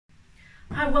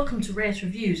Hi, welcome to Reyes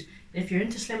Reviews, and if you're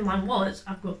into slimline wallets,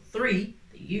 I've got 3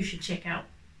 that you should check out.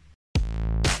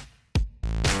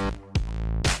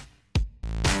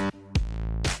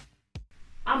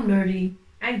 I'm nerdy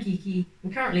and geeky,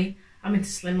 and currently I'm into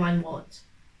slimline wallets.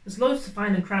 There's loads to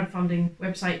find on crowdfunding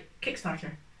website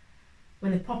Kickstarter.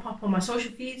 When they pop up on my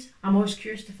social feeds, I'm always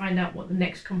curious to find out what the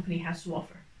next company has to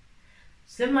offer.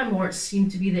 Slimline wallets seem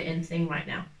to be the in thing right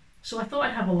now, so I thought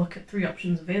I'd have a look at 3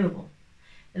 options available.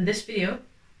 In this video,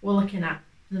 we're looking at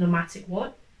the Nomatic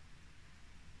wallet,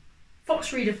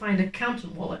 Focx redefined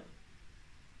accountant wallet,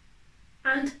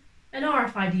 and an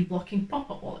RFID blocking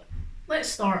pop-up wallet. Let's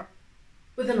start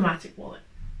with the Nomatic wallet.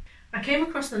 I came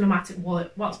across the Nomatic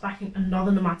wallet whilst backing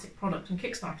another Nomatic product on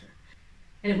Kickstarter,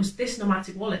 and it was this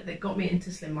Nomatic wallet that got me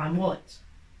into slimline wallets.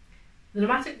 The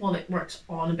Nomatic wallet works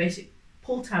on a basic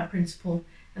pull tab principle,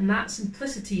 and that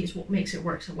simplicity is what makes it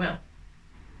work so well.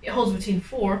 It holds between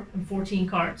 4 and 14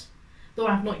 cards, though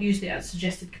I have not used it at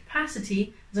suggested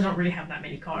capacity as I don't really have that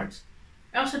many cards.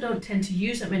 I also don't tend to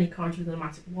use that many cards with the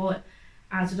Nomatic wallet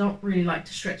as I don't really like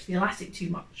to stretch the elastic too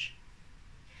much.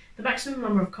 The maximum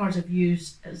number of cards I've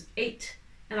used is 8,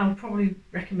 and I would probably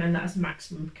recommend that as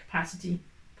maximum capacity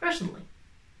personally.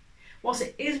 Whilst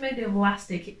it is made of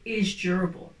elastic, it is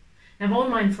durable. I've owned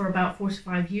mine for about 4 to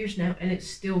 5 years now, and it's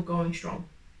still going strong.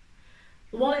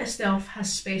 The wallet itself has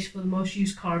space for the most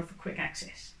used card for quick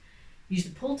access. Use the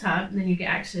pull tab and then you get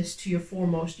access to your 4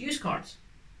 most used cards.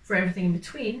 For everything in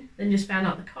between, then just fan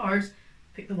out the cards,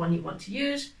 pick the one you want to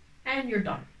use, and you're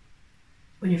done.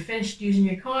 When you're finished using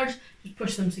your cards, just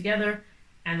push them together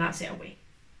and that's it away.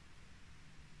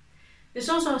 There's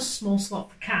also a small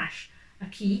slot for cash, a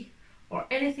key, or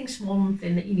anything small and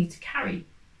thin that you need to carry,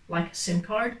 like a SIM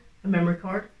card, a memory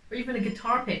card, or even a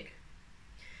guitar pick.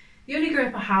 The only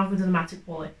gripe I have with the Nomatic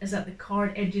wallet is that the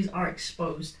card edges are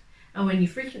exposed, and when you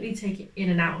frequently take it in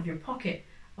and out of your pocket,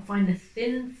 I find the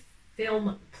thin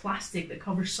film plastic that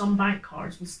covers some bank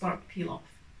cards will start to peel off.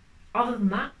 Other than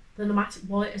that, the Nomatic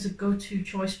wallet is a go-to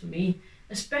choice for me,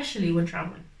 especially when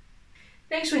travelling.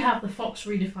 Next we have the Focx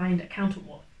redefined accountant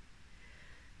wallet.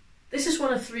 This is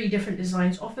one of 3 different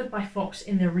designs offered by Focx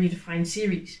in their redefined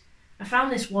series. I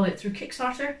found this wallet through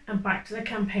Kickstarter and backed the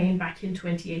campaign back in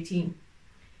 2018.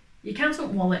 The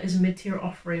Accountant wallet is a mid-tier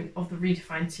offering of the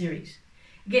redefined series.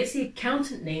 It gets the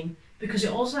accountant name because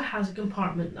it also has a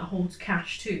compartment that holds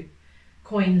cash too,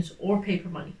 coins or paper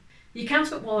money. The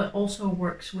Accountant wallet also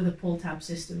works with a pull tab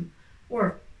system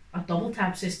or a double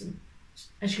tab system,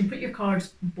 as you can put your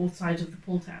cards on both sides of the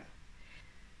pull tab.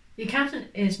 The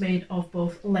Accountant is made of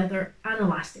both leather and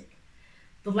elastic.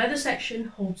 The leather section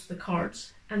holds the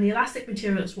cards, and the elastic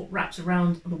material is what wraps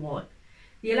around the wallet.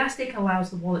 The elastic allows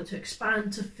the wallet to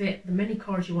expand to fit the many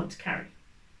cards you want to carry.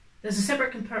 There's a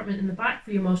separate compartment in the back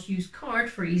for your most used card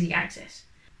for easy access.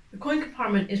 The coin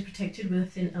compartment is protected with a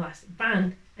thin elastic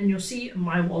band, and you'll see in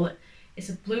my wallet it's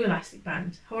a blue elastic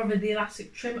band. However, the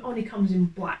elastic trim only comes in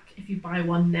black if you buy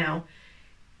one now.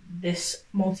 This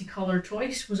multicolour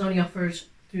choice was only offered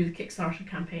through the Kickstarter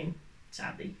campaign,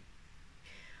 sadly.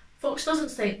 Focx doesn't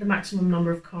state the maximum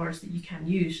number of cards that you can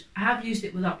use. I have used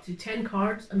it with up to 10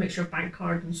 cards, a mixture of bank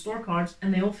cards and store cards,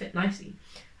 and they all fit nicely.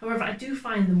 However, I do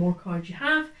find the more cards you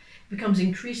have, it becomes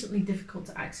increasingly difficult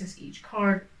to access each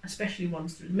card, especially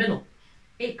ones through the middle.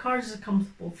 8 cards is a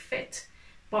comfortable fit,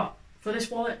 but for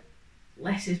this wallet,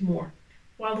 less is more.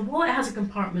 While the wallet has a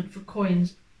compartment for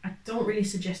coins, I don't really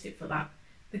suggest it for that.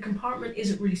 The compartment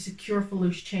isn't really secure for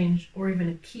loose change or even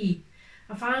a key.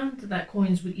 I found that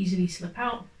coins would easily slip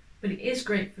out, but it is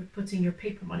great for putting your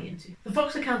paper money into. The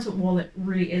Focx Accountant wallet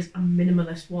really is a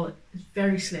minimalist wallet. It's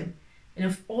very slim, and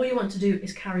if all you want to do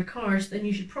is carry cards, then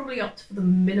you should probably opt for the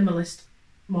minimalist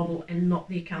model and not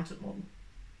the Accountant model.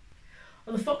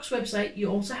 On the Focx website, you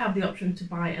also have the option to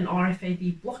buy an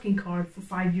RFID blocking card for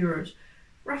 €5,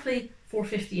 roughly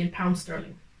 $4.50 in pounds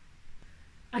sterling.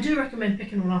 I do recommend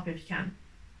picking one up if you can.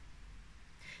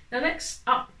 Now next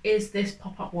up is this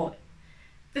pop-up wallet.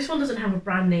 This one doesn't have a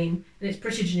brand name and it's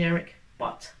pretty generic,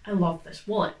 but I love this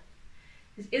wallet.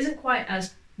 It isn't quite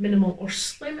as minimal or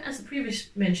slim as the previous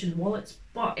mentioned wallets,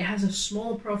 but it has a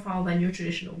smaller profile than your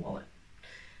traditional wallet.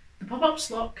 The pop-up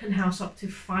slot can house up to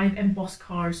 5 embossed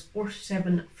cards or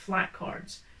 7 flat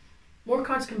cards. More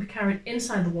cards can be carried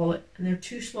inside the wallet, and there are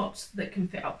 2 slots that can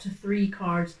fit up to 3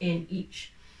 cards in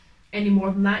each. Any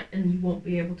more than that and you won't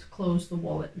be able to close the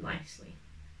wallet nicely.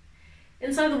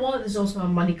 Inside the wallet there's also a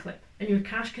money clip, and your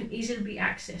cash can easily be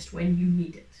accessed when you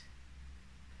need it.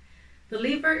 The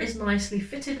lever is nicely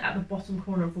fitted at the bottom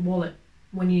corner of the wallet.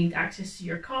 When you need access to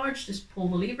your cards, just pull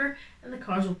the lever and the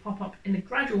cards will pop up in a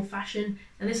gradual fashion,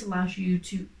 and this allows you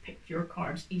to pick your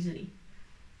cards easily.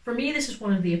 For me, this is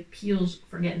one of the appeals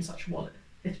for getting such a wallet,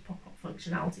 this pop-up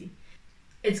functionality.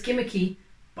 It's gimmicky,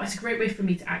 but it's a great way for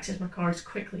me to access my cards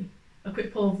quickly. A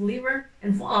quick pull of the lever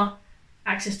and voila,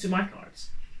 access to my cards.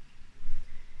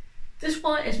 This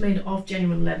wallet is made of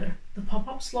genuine leather. The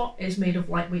pop-up slot is made of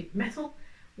lightweight metal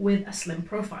with a slim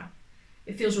profile.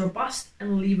 It feels robust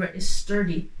and the lever is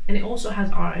sturdy, and it also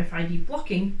has RFID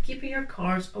blocking, keeping your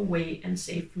cards away and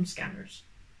safe from scanners.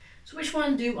 So which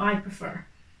one do I prefer?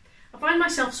 I find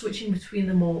myself switching between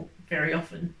them all very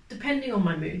often, depending on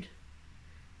my mood.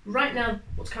 Right now,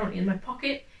 what's currently in my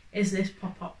pocket is this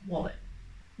pop-up wallet,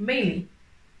 mainly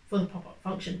for the pop-up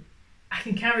function. I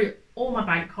can carry all my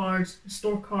bank cards,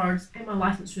 store cards, and my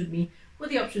license with me, with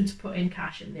the option to put in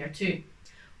cash in there too.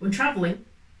 When travelling,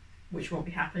 which won't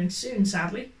be happening soon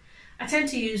sadly, I tend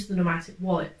to use the Nomatic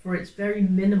wallet for its very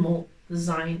minimal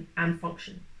design and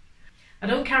function. I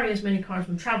don't carry as many cards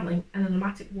when travelling, and the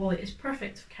Nomatic wallet is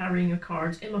perfect for carrying your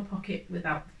cards in my pocket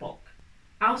without the bulk.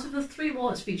 Out of the 3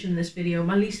 wallets featured in this video,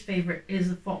 my least favourite is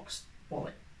the Focx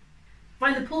wallet. I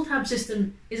find the pull tab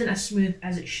system isn't as smooth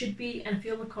as it should be, and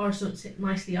feel the cards don't sit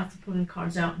nicely after pulling the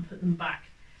cards out and put them back,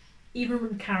 even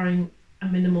when carrying a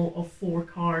minimal of 4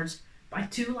 cards. But I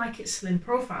do like its slim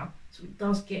profile, so it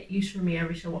does get used for me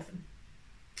every so often.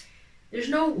 There's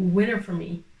no winner for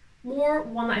me, more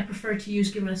one that I prefer to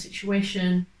use given a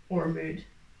situation or a mood.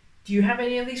 Do you have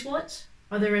any of these wallets?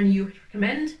 Are there any you would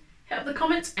recommend? Hit up the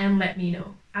comments and let me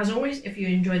know. As always, if you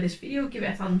enjoyed this video, give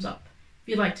it a thumbs up. If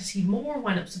you'd like to see more,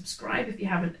 why not subscribe if you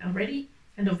haven't already,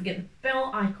 and don't forget the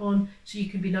bell icon so you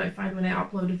can be notified when I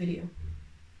upload a video.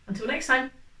 Until next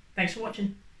time, thanks for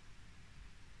watching.